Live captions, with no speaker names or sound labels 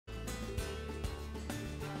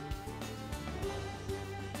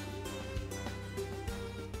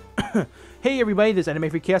Hey everybody, this is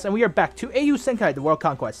AnimefreakChaos, and we are back to Eiyuu Senki, the World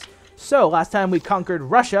Conquest. So, last time we conquered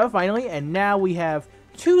Russia, finally, and now we have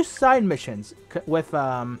 2 side missions with,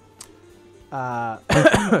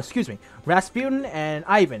 excuse me, Rasputin and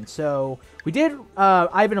Ivan. So, we did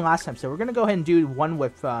Ivan last time, so we're going to go ahead and do one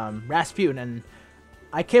with Rasputin, and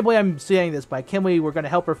I can't believe I'm saying this, but I can't believe we're going to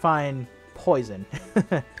help her find poison.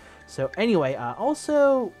 So, anyway,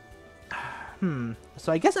 also,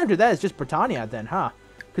 so I guess after that it's just Britannia then, huh?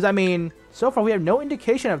 Because, I mean, so far we have no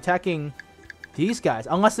indication of attacking these guys.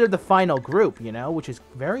 Unless they're the final group, you know? Which is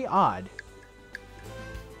very odd.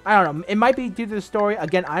 I don't know. It might be due to the story.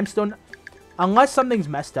 Again, I'm still... Unless something's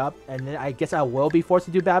messed up, and then I guess I will be forced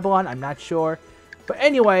to do Babylon. I'm not sure. But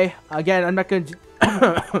anyway, again, I'm not going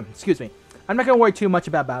to... excuse me. I'm not going to worry too much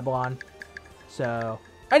about Babylon. So,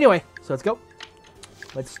 anyway. So, let's go.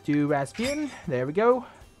 Let's do Rasputin. There we go.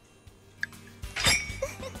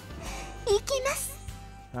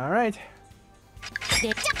 Alright.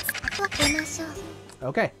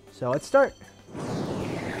 Okay, so let's start.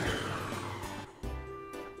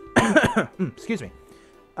 Excuse me.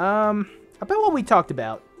 About what we talked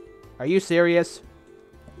about. Are you serious?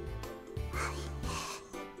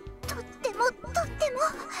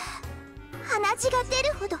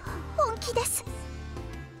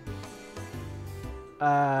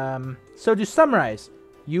 So to summarize,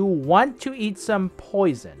 you want to eat some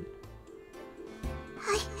poison.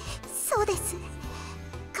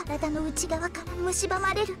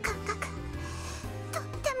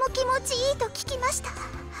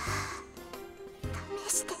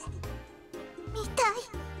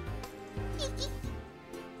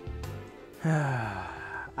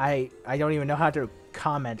 I don't even know how to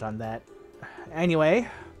comment on that. Anyway,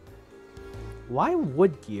 why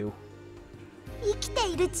would you?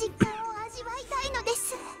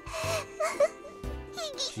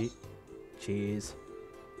 Jeez.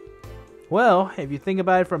 Well, if you think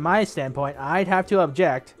about it from my standpoint, I'd have to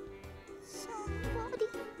object.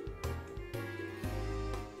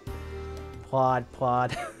 Plod.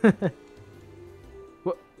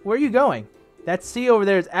 Where are you going? That sea over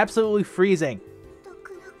there is absolutely freezing.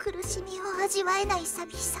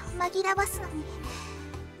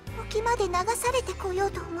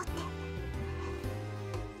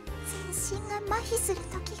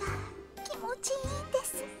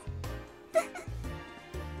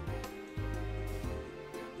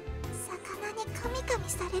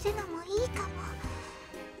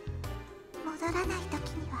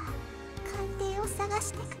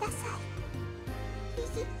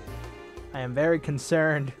 I am very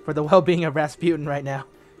concerned for the well-being of Rasputin right now.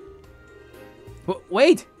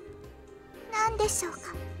 Wait!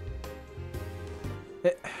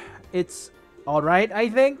 It's alright, I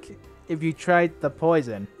think, if you tried the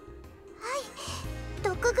poison.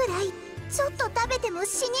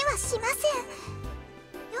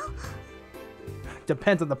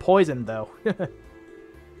 Depends on the poison, though.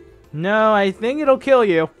 No, I think it'll kill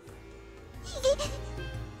you.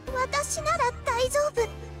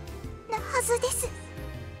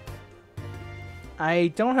 I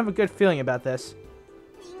don't have a good feeling about this.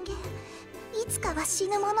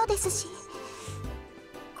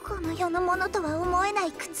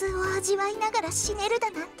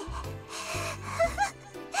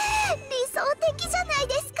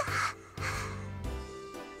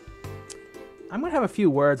 I'm gonna have a few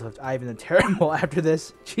words with Ivan the Terrible after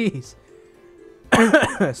this. Jeez.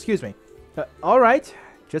 Excuse me. Alright.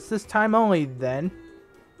 Just this time only, then.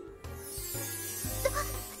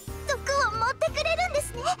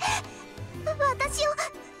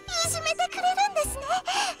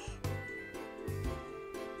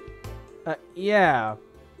 Yeah.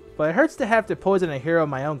 But it hurts to have to poison a hero of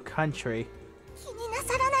my own country.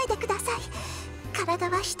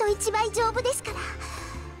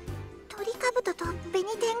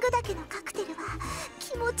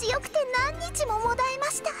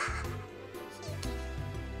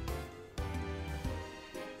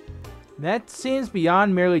 That seems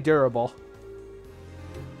beyond merely durable.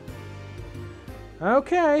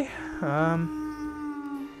 Okay.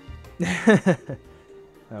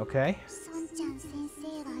 Okay.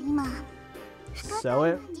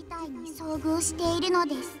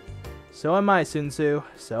 So am I, Sun-Tzu.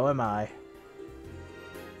 So am I.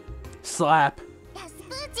 Slap.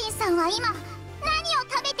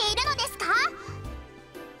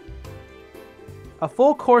 A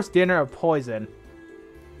full course dinner of poison.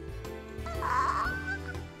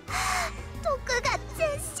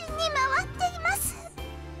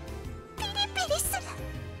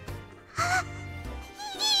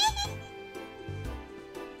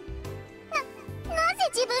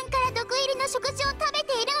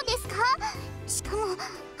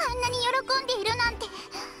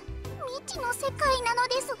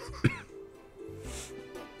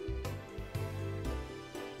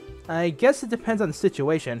 I guess it depends on the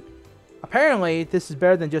situation. Apparently, this is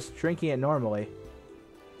better than just drinking it normally.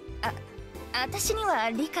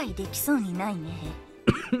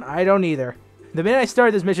 I don't either. The minute I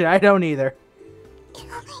started this mission, I don't either.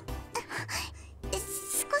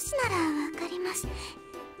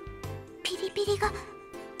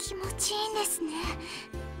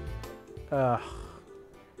 Ugh.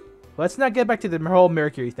 Let's not get back to the whole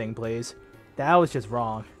mercury thing, please. That was just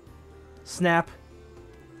wrong. Snap.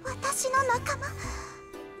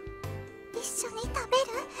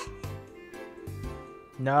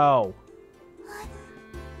 No.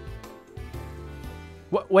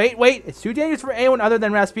 Wait. It's too dangerous for anyone other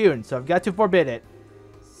than Rasputin, so I've got to forbid it.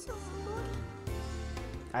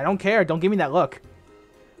 I don't care. Don't give me that look.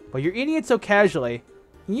 But you're eating it so casually.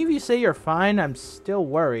 Even if you say you're fine, I'm still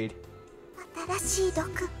worried.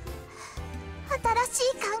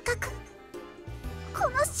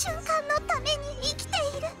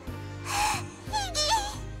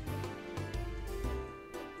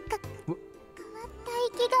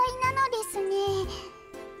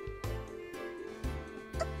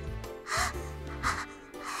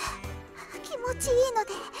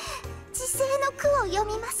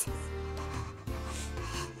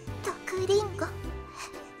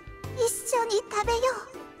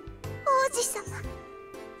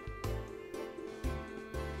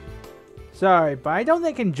 Sorry, but I don't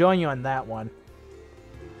think I can join you on that one.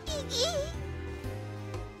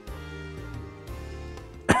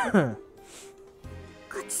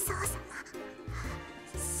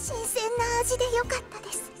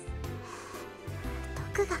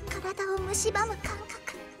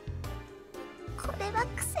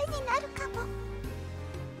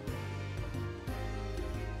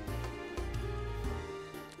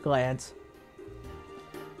 Glance.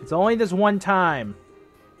 It's only this one time.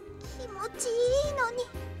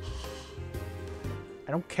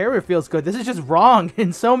 I don't care if it feels good. This is just wrong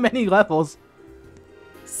in so many levels.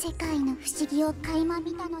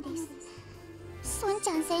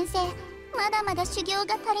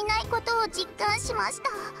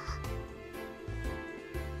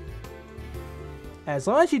 As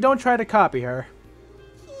long as you don't try to copy her.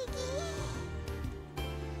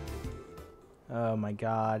 Oh my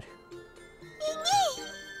god.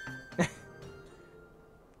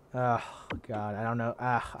 Oh god, I don't know.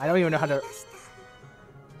 I don't even know how to...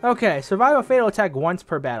 Okay, survive a fatal attack once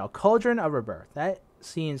per battle. Cauldron of Rebirth. That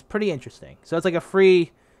seems pretty interesting. So it's like a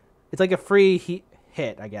free... It's like a free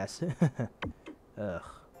hit, I guess. Ugh.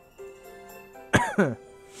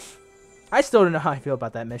 I still don't know how I feel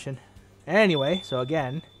about that mission. Anyway, so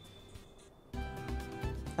again...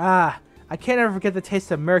 I can't ever forget the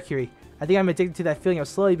taste of mercury. I think I'm addicted to that feeling of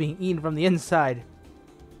slowly being eaten from the inside.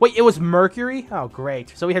 Wait, it was mercury? Oh,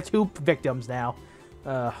 great. So we have 2 victims now.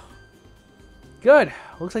 Good.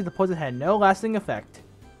 Looks like the poison had no lasting effect.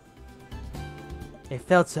 It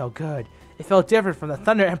felt so good. It felt different from the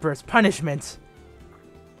Thunder Emperor's punishments.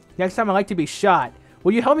 Next time I'd like to be shot.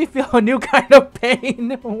 Will you help me feel a new kind of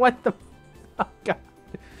pain? What the... Oh, God.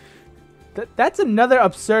 That's another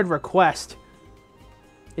absurd request.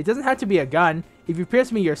 It doesn't have to be a gun. If you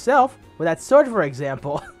pierce me yourself, with that sword, for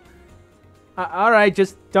example. Alright,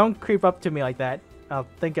 just don't creep up to me like that. I'll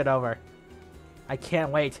think it over. I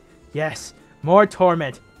can't wait. Yes, more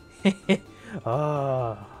torment.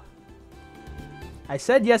 Oh. I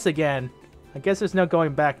said yes again. I guess there's no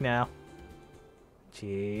going back now.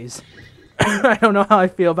 Jeez. I don't know how I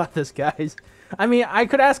feel about this, guys. I mean, I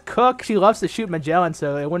could ask Cook. She loves to shoot Magellan,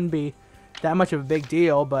 so it wouldn't be that much of a big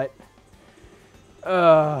deal, but...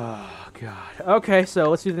 Oh, God. Okay, so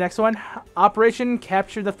let's do the next one. Operation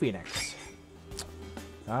Capture the Phoenix.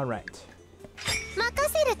 Alright.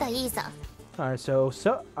 Alright, so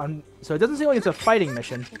it doesn't seem like it's a fighting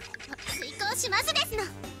mission.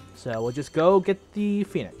 So we'll just go get the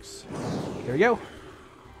Phoenix. Here we go.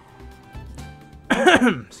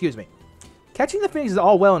 Excuse me. Catching the Phoenix is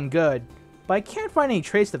all well and good, but I can't find any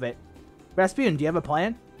trace of it. Rasputin, do you have a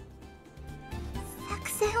plan?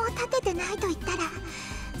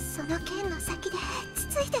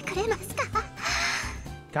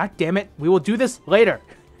 God damn it, we will do this later.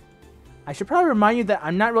 I should probably remind you that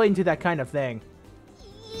I'm not really into that kind of thing.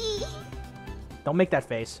 Don't make that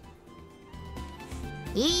face.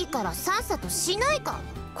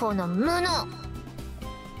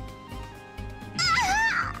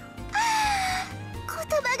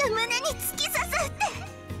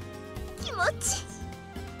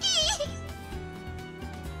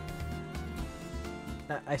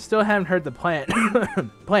 I still haven't heard the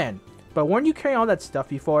plan. But weren't you carrying all that stuff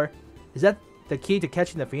before? Is that the key to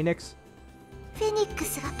catching the phoenix? フェニック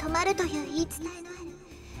スが止まるという言い伝えの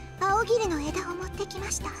ある青桐の枝を持ってきま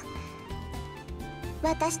した。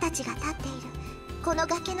私たちが立っているこの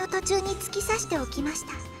崖の途中に突き刺しておきまし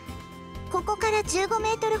た。ここから15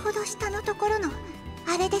メートルほど下のところの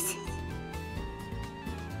あれです。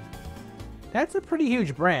 That's a pretty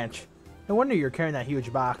huge branch. No wonder you're carrying that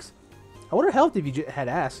huge box. I would have helped if you had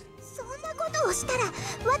asked. そんなことをしたら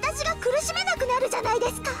私が苦しめなくなるじゃないで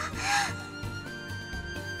すか。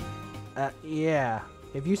Yeah.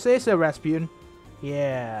 If you say so, Rasputin.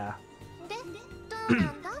 Yeah. で、どう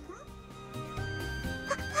なんだ？はい、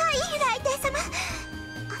雷帝様。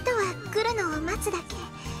あとは来るのを待つだけ。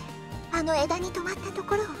あの枝に止まったと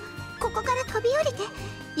ころをここから飛び降りて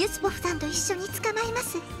ユスポフさんと一緒に捕まえま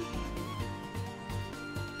す。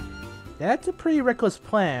 That's a pretty reckless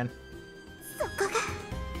plan. そこが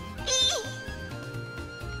い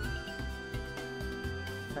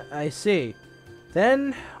い。 I see.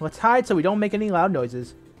 Then, let's hide so we don't make any loud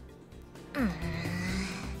noises.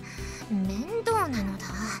 面倒なのだ。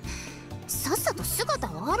さっさと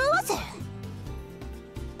姿を現せ。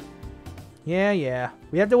 Yeah.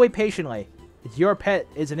 We have to wait patiently. It's your pet,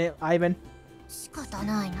 isn't it, Ivan? 仕方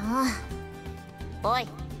ないな。おい。はい。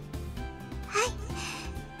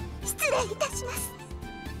失礼いたします。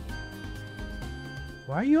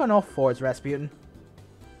 Why are you on all fours, Rasputin?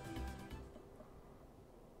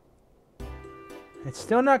 It's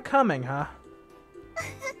still not coming, huh?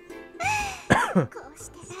 こう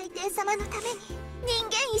して雷帝様のために人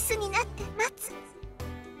間椅子になって待つ。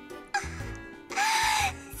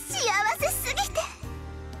幸せすぎて。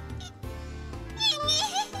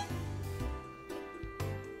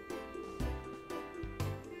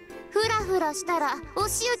ふらふらしたらお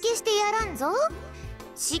仕置きしてやらんぞ。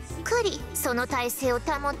しっかりその体勢を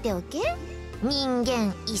保っておけ。人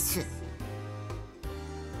間椅子。はい。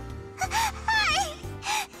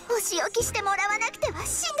お仕置きしてもらわなくては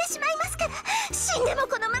死んでしまいますから。死んでも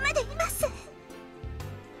このままでいます。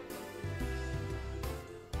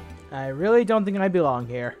 I really don't think I belong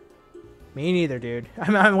here. Me neither, dude.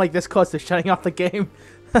 I'm like this close to shutting off the game.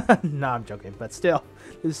 No, I'm joking, but still.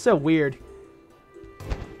 This is so weird.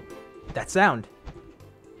 That sound.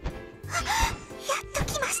 やっと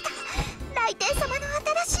来ました。雷帝様の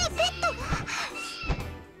新しいペットが。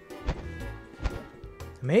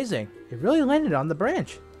 Amazing. It really landed on the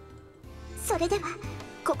branch. それでは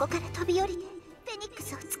ここから飛び降りてフェニック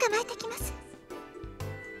スを捕まえてきます。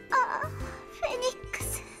ああ、フェニック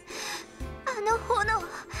ス。あの炎、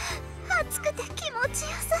熱くて気持ちよ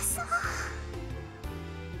さそう。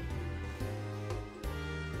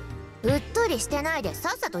うっとりしてないでさ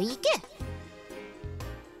っさと行け。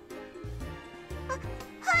はい。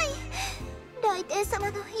雷帝様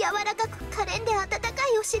の柔らかく可憐で温か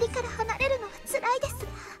いお尻から離れるのは辛いです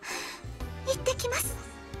が、行ってきます。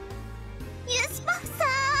ユスポフさん。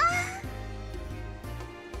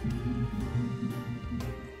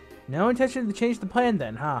 No intention to change the plan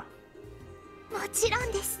then, huh? もちろ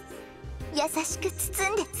んです。優しく包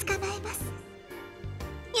んで捕まえます。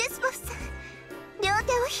ユスポフさん、両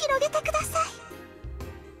手を広げてください。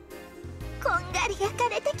こんがり焼か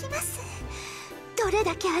れてきます。どれ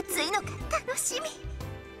だけ熱いのか楽しみ。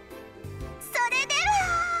それで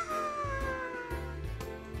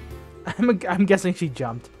は。I'm guessing she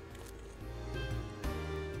jumped.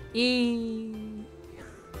 She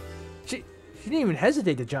didn't even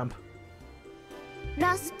hesitate to jump.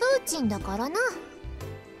 ラスプーチンだからな。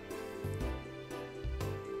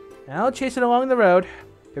 I'll chase it along the road.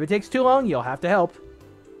 If it takes too long, you'll have to help.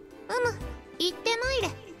 行ってまいれ。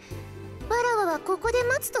わらわはここで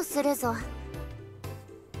待つとするぞ。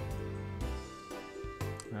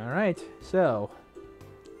 Alright, so.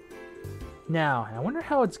 Now, I wonder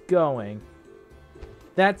how it's going.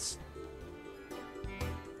 That's.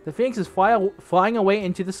 The Phoenix is flying away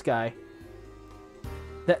into the sky.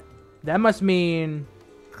 That must mean.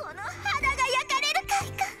 この肌が焼かれる快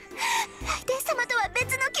感。雷帝様とは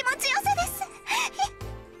別の気持ちよさです。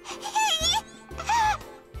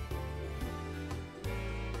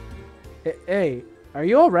Hey, are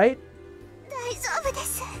you alright? 大丈夫で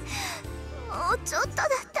す。もうちょっとだっ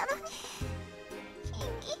たのに。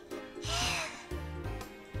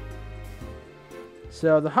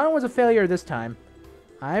So the hunt was a failure this time.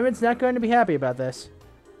 Ivan's not going to be happy about this.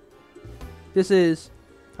 This is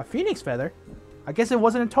a phoenix feather. I guess it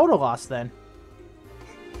wasn't a total loss then.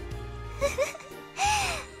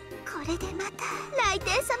 これでまた雷帝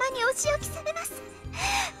様にお仕置きされます。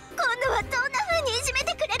今度はどんな風にいじめ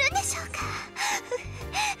てくれるんでしょうか。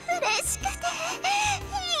嬉しくて。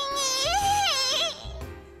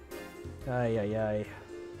Ay, ay, ay.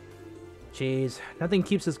 jeez. Nothing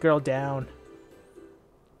keeps this girl down.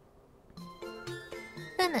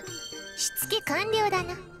 うむ、しつけ完了だ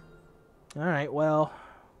な。 Alright, well,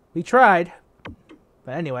 we tried.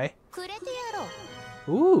 But anyway. くれてやろ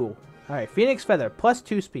う。 Ooh. Alright, Phoenix Feather, plus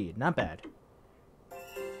 2 speed. Not bad.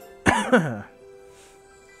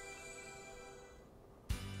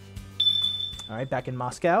 Alright, back in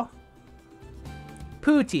Moscow.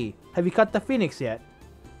 Pooty, have you caught the Phoenix yet?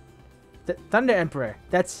 Thunder Emperor,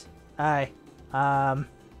 that's... Don't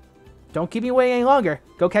keep me waiting any longer.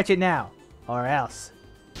 Go catch it now. Or else.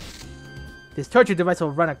 This torture device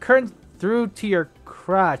will run a current through to your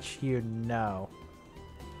crotch, you know.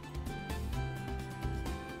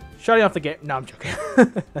 Shutting off the game. No, I'm joking.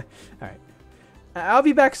 Alright. I'll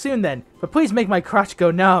be back soon then, but please make my crotch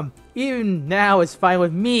go numb. Even now is fine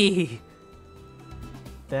with me.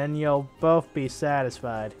 Then you'll both be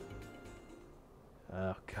satisfied.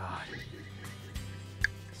 Oh, God.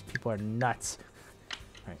 These people are nuts.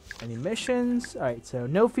 Alright, any missions? Alright, so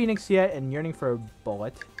no Phoenix yet and yearning for a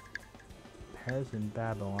bullet. Paris in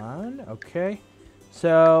Babylon. Okay.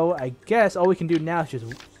 So, I guess all we can do now is just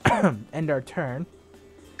end our turn.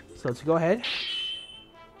 So let's go ahead.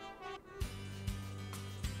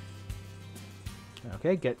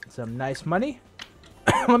 Okay, get some nice money.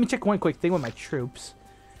 Let me check one quick thing with my troops.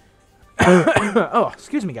 Oh,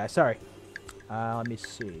 excuse me, guys. Sorry. Let me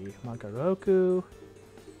see. Mangaroku.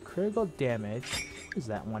 Critical damage. What is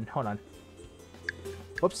that one? Hold on.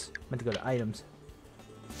 Whoops. Meant to go to items.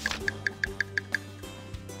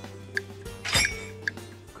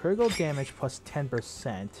 Critical damage plus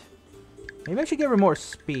 10%. Maybe I should give her more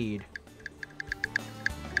speed.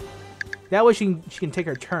 That way she can take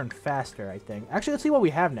her turn faster, I think. Actually, let's see what we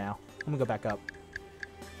have now. Let me go back up.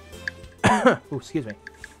 Ooh, excuse me.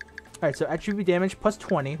 Alright, so attribute damage plus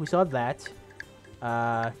 20. We still have that.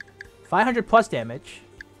 500 plus damage.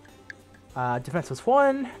 Defense plus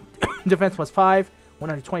 1. Defense plus 5.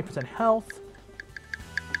 120% health.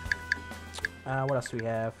 What else do we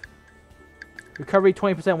have? Recovery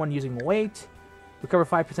 20% when using weight. Recover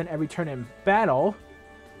 5% every turn in battle.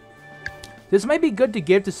 This might be good to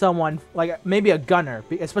give to someone, like maybe a gunner,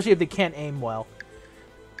 especially if they can't aim well.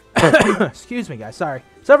 Excuse me, guys. Sorry.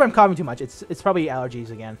 Sorry if I'm coughing too much. It's probably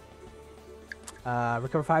allergies again.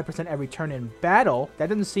 Recover 5% every turn in battle. That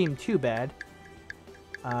doesn't seem too bad.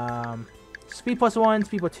 Speed plus 1,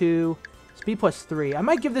 speed plus 2, speed plus 3. I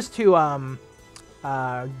might give this to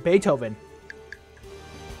Beethoven.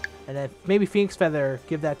 And then maybe Phoenix Feather,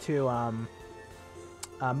 give that to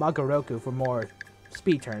Magaroku for more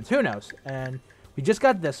speed turns. Who knows? And we just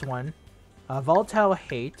got this one. Volatile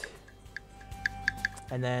Hate.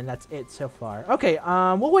 And then that's it so far. Okay,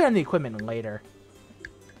 we'll wait on the equipment later.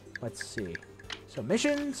 Let's see. So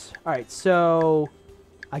missions. Alright, so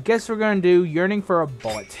I guess we're going to do Yearning for a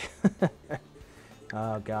Bullet.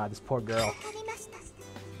 Oh god, this poor girl.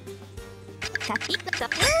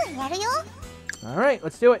 Alright,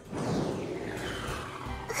 let's do it.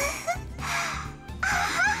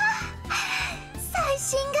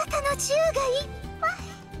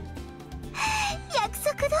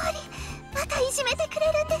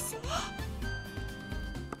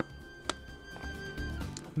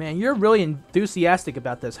 Man, you're really enthusiastic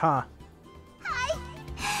about this, huh?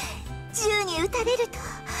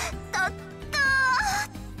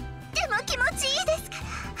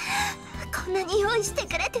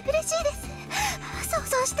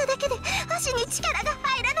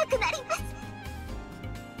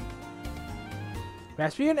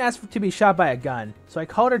 Rasputin asked to be shot by a gun, so I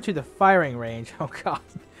called her to the firing range. Oh god,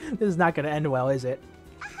 this is not going to end well, is it?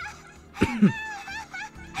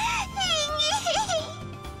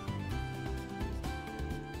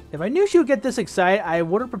 If I knew she would get this excited, I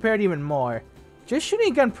would have prepared even more. Just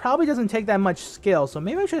shooting a gun probably doesn't take that much skill, so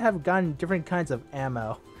maybe I should have gotten different kinds of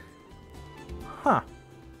ammo. Huh.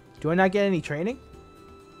 Do I not get any training?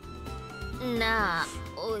 Nah,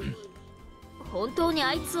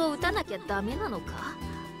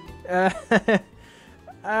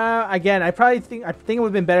 again, I think it would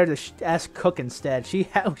have been better to ask Cook instead. She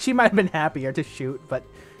might have been happier to shoot, but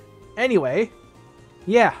anyway,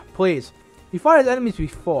 yeah, please. You fought his enemies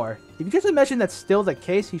before. If you just imagine that's still the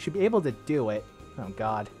case, you should be able to do it. Oh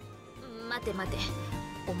god. I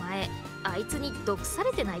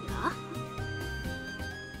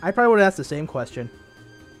probably would have asked the same question.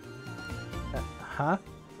 Huh?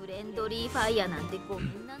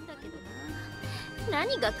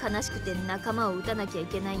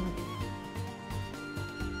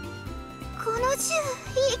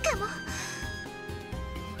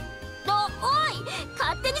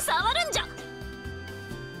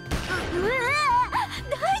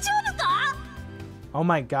 Oh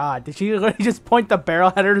my god, did she literally just point the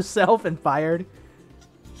barrel at herself and fired?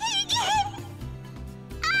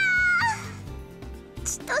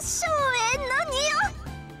 血と硝煙の匂い。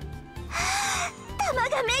弾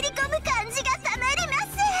がめり込む感じがたまりま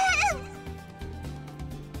せん。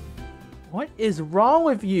 What is wrong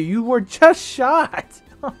with you? You were just shot!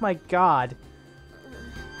 Oh my god.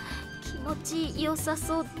 気持ちよさ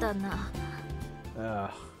そうだな。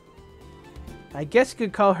 I guess you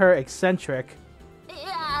could call her eccentric. い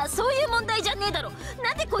や、そういう問題じゃねえだろ。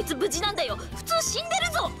なんでこいつ無事なんだよ。普通死んで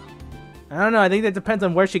るぞ。 I don't know, I think that depends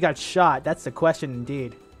on where she got shot. That's the question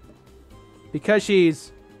indeed. Because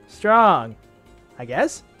she's strong, I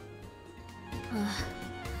guess?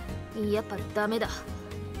 やっぱダメだ。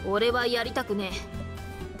俺はやりたくねえ。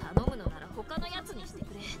頼むのなら他のやつにして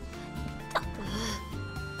くれ。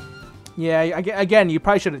 Yeah, again, you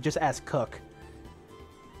probably should have just asked Cook.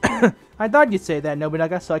 I thought you'd say that,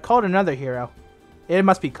 Nobunaga, so I called another hero. It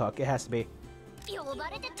must be Cook, it has to be.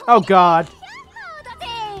 Oh god.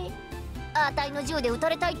 あたいの銃で撃た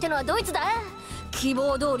れたいってのはドイツだ。希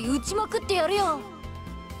望通り撃ちまくってやるよ。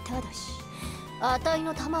ただし、あたい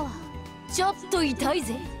の弾はちょっと痛い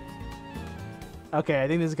ぜ。 Okay, I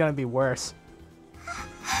think this is gonna be worse.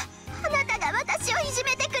 あなたが私をいじ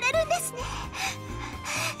めてくれるんですね。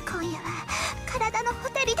今夜は体のほ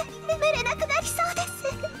てりで眠れなくなりそうです。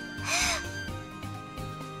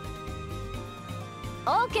オ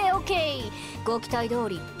ッケーオッケー。ご期待通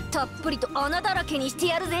りたっぷりと穴だらけにして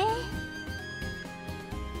やるぜ。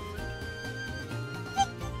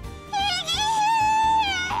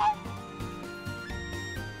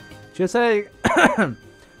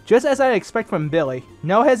 Just as I expect from Billy,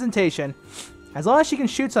 no hesitation. As long as she can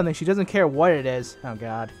shoot something, she doesn't care what it is. Oh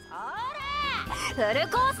god. フル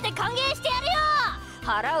コースで歓迎してやるよ。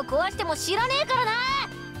腹を壊しても知らねえからな。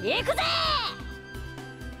行くぜ。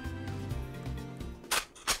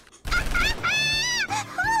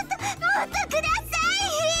もっとください。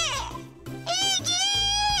イギ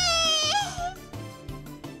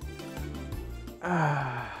ー。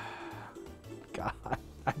God,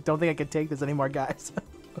 I don't think I can take this anymore, guys.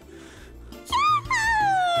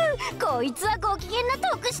 こいつはご機嫌な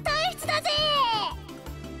特殊体質だぜ。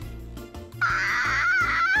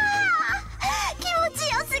気持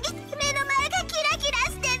ちよすぎて目の前がキラキラ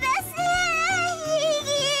してます。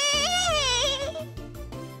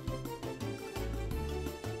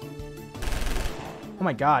 Oh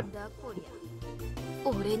my god.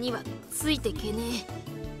 俺にはついてけねえ。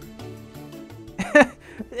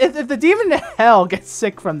If the demon of hell gets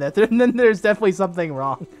sick from this, then there's definitely something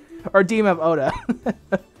wrong. Or demon of Oda.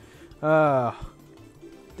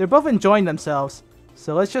 They're both enjoying themselves,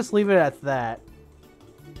 so let's just leave it at that.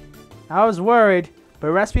 I was worried, but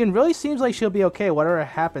Rasputin really seems like she'll be okay whatever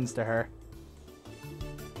happens to her.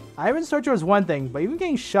 Ivan's torture was one thing, but even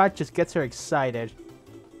getting shot just gets her excited.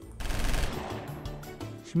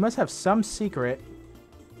 She must have some secret.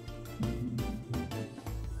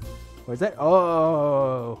 Where's that?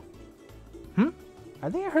 Oh. I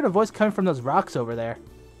think I heard a voice coming from those rocks over there.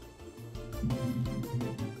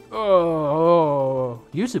 Oh,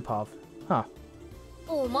 Yusupov. Huh.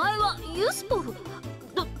 お前はユスポフ。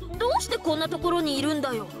どうしてこんなところにいるん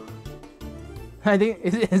だよ。 I think,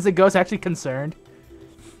 is the ghost actually concerned?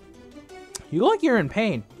 You look like you're in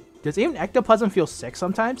pain. Does even ectoplasm feel sick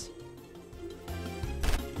sometimes?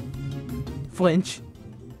 Flinch.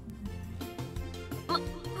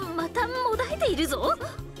 またもだえているぞ。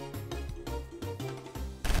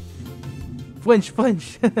 Flinch,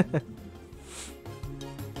 flinch.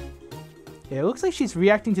 It looks like she's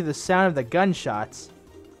reacting to the sound of the gunshots.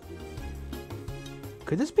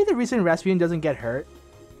 Could this be the reason Rasputin doesn't get hurt?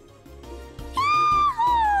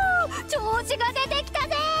 調子が出てきた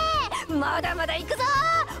ぜ。まだまだ行くぞ。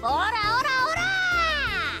オラオラオラ。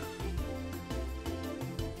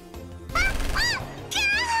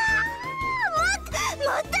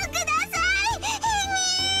もっとください。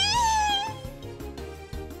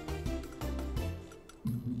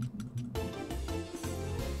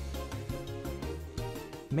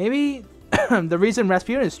 Maybe the reason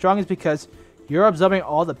Rasputin is strong is because you're absorbing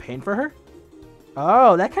all the pain for her?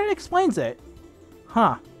 Oh, that kind of explains it.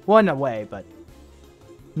 Huh. Well, in a way, but...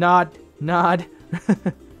 Nod. No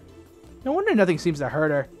wonder nothing seems to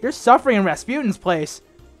hurt her. You're suffering in Rasputin's place.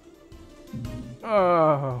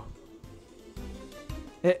 Oh.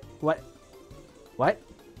 What? What?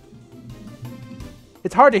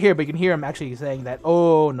 It's hard to hear, but you can hear him actually saying that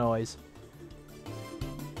 "oh" noise.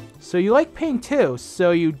 So you like pain too,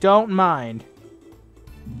 so you don't mind.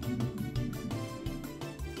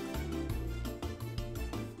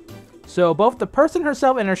 So both the person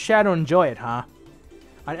herself and her shadow enjoy it, huh?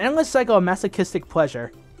 An endless cycle of masochistic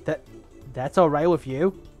pleasure. That's alright with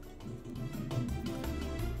you?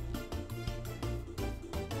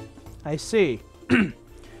 I see.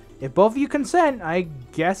 If both of you consent, I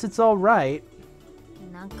guess it's alright.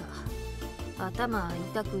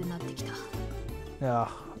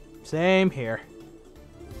 Ugh, same here.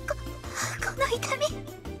 この痛み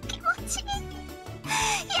気持ちいい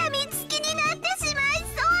やみつきになってしまい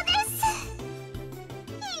そうです。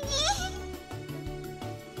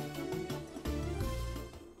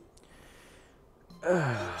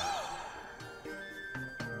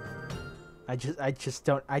 I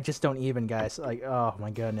just don't even, guys. Like, oh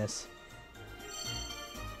my goodness.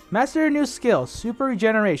 Master a new skill, super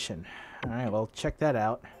regeneration. Alright, well, check that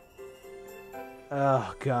out.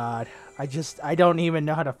 Oh god. I don't even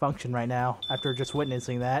know how to function right now after just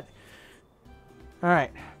witnessing that.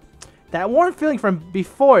 Alright. That warm feeling from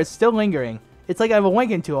before is still lingering. It's like I've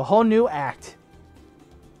awakened to a whole new act.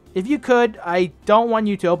 If you could, I don't want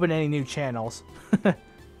you to open any new channels.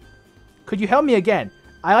 Could you help me again?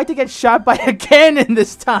 I like to get shot by a cannon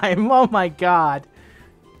this time. Oh my god.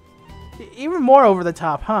 Even more over the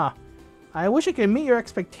top, huh? I wish I could meet your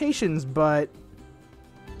expectations, but...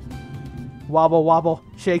 Wobble, wobble.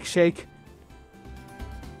 Shake, shake.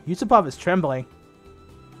 Yusupov is trembling.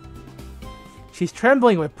 She's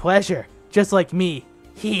trembling with pleasure, just like me.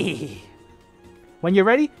 Hee. When you're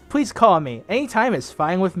ready, please call me. Any time is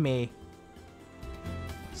fine with me.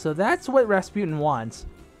 So that's what Rasputin wants.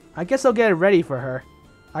 I guess I'll get it ready for her.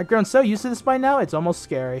 I've grown so used to this by now, it's almost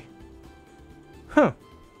scary. Huh.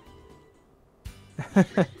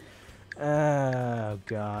 Oh,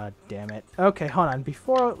 god damn it. Okay, hold on.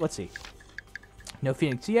 Before, let's see. No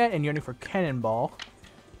Phoenix yet, and yearning for Cannonball.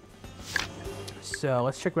 So,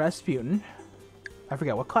 let's check Rasputin. I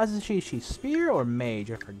forgot, what class is she? Is she Spear or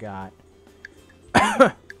Mage? I forgot.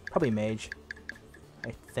 Probably Mage.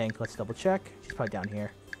 I think. Let's double check. She's probably down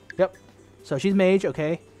here. Yep. So, she's Mage,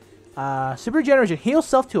 okay. Super Regeneration. Heal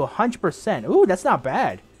self to 100%. Ooh, that's not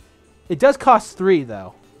bad. It does cost 3,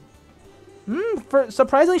 though.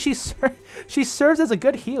 Surprisingly, she serves as a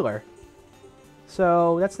good healer.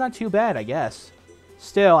 So, that's not too bad, I guess.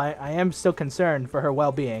 Still, I am still concerned for her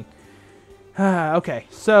well-being. Okay,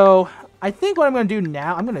 so I think what I'm going to do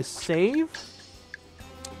now, I'm going to save.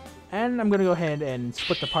 And I'm going to go ahead and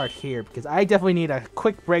split the part here, because I definitely need a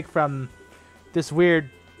quick break from this weird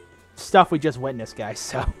stuff we just witnessed, guys.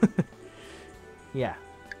 So, yeah.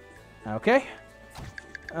 Okay.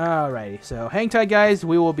 Alrighty, so hang tight, guys.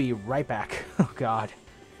 We will be right back. Oh, God.